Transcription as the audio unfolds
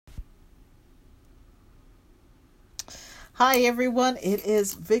Hi, everyone. It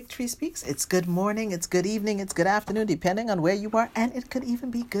is Victory Speaks. It's good morning, it's good evening, it's good afternoon, depending on where you are, and it could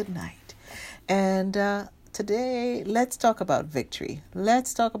even be good night. And today, let's talk about victory.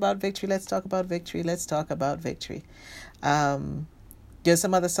 Let's talk about victory. Let's talk about victory. Let's talk about victory. There's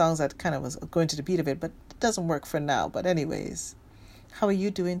some other songs that kind of was going to the beat of it, but it doesn't work for now. But anyways, how are you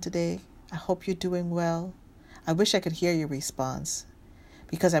doing today? I hope you're doing well. I wish I could hear your response,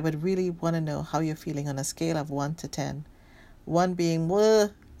 because I would really want to know how you're feeling on a scale of 1 to 10. 1 being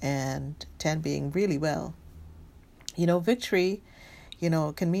and 10 being really well. Victory,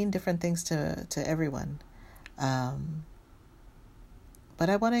 can mean different things to everyone. But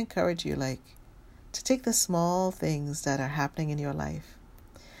I want to encourage you, to take the small things that are happening in your life,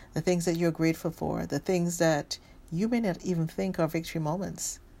 the things that you're grateful for, the things that you may not even think are victory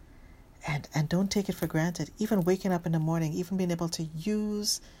moments, and don't take it for granted. Even waking up in the morning, even being able to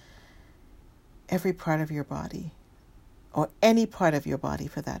use every part of your body, or any part of your body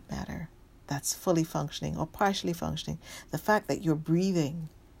for that matter, that's fully functioning or partially functioning. The fact that you're breathing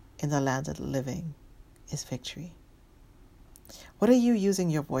in the land of the living is victory. What are you using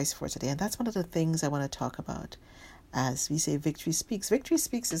your voice for today? And that's one of the things I want to talk about as we say Victory Speaks. Victory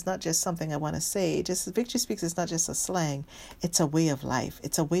Speaks is not just something I want to say. Victory Speaks is not just a slang. It's a way of life.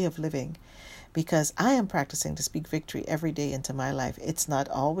 It's a way of living. Because I am practicing to speak victory every day into my life. It's not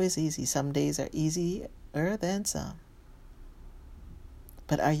always easy. Some days are easier than some.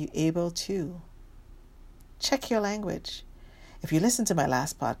 But are you able to check your language? If you listen to my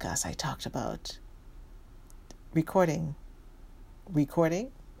last podcast, I talked about recording what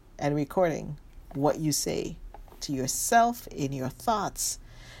you say to yourself in your thoughts.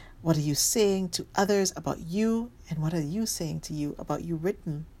 What are you saying to others about you? And what are you saying to you about you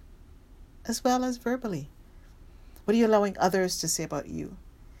written, as well as verbally? What are you allowing others to say about you?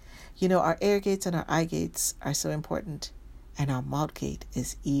 Our ear gates and our eye gates are so important. And our mouth gate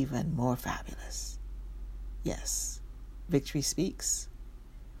is even more fabulous. Yes, victory speaks.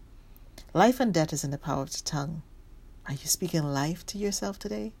 Life and death is in the power of the tongue. Are you speaking life to yourself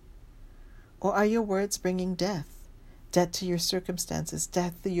today? Or are your words bringing death? Death to your circumstances,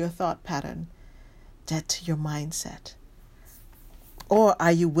 death to your thought pattern, death to your mindset. Or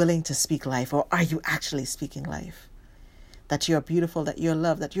are you willing to speak life? Or are you actually speaking life? That you're beautiful, that you're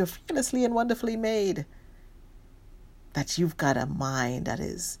loved, that you're fearlessly and wonderfully made. That you've got a mind that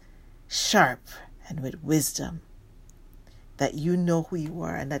is sharp and with wisdom. That you know who you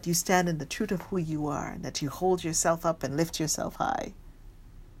are, and that you stand in the truth of who you are, and that you hold yourself up and lift yourself high.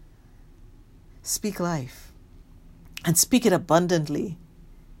 Speak life, and speak it abundantly.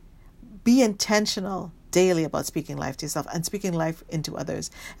 Be intentional daily about speaking life to yourself and speaking life into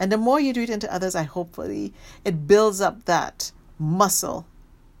others. And the more you do it into others, hopefully it builds up that muscle,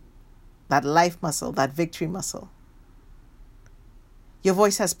 that life muscle, that victory muscle. Your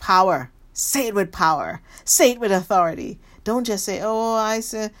voice has power. Say it with power. Say it with authority. Don't just say,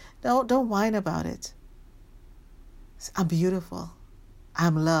 don't whine about it. I'm beautiful.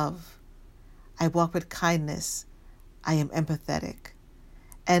 I'm love. I walk with kindness. I am empathetic.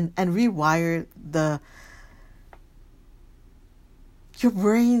 And rewire your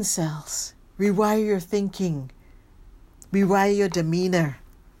brain cells. Rewire your thinking. Rewire your demeanor.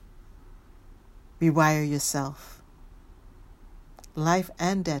 Rewire yourself. Life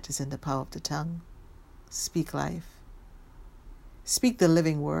and death is in the power of the tongue. Speak life. Speak the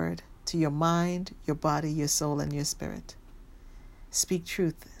living word to your mind, your body, your soul, and your spirit. Speak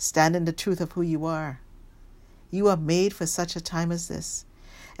truth. Stand in the truth of who you are. You are made for such a time as this.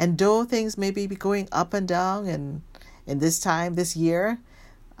 And though things may be going up and down, and in this time, this year,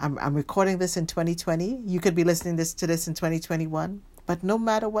 I'm recording this in 2020. You could be listening to this in 2021. But no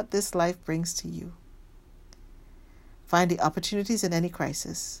matter what this life brings to you, find the opportunities in any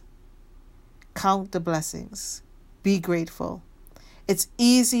crisis. Count the blessings. Be grateful. It's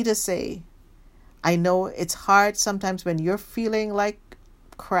easy to say. I know it's hard sometimes when you're feeling like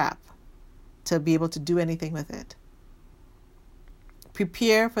crap to be able to do anything with it.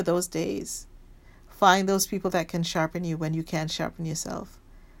 Prepare for those days. Find those people that can sharpen you when you can't sharpen yourself.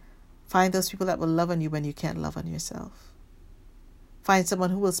 Find those people that will love on you when you can't love on yourself. Find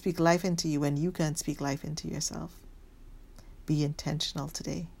someone who will speak life into you when you can't speak life into yourself. Be intentional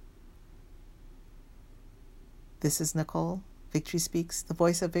today. This is Nicole, Victory Speaks, the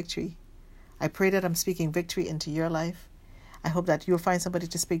voice of victory. I pray that I'm speaking victory into your life. I hope that you'll find somebody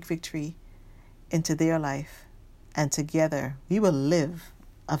to speak victory into their life. And together we will live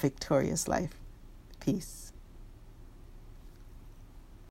a victorious life. Peace.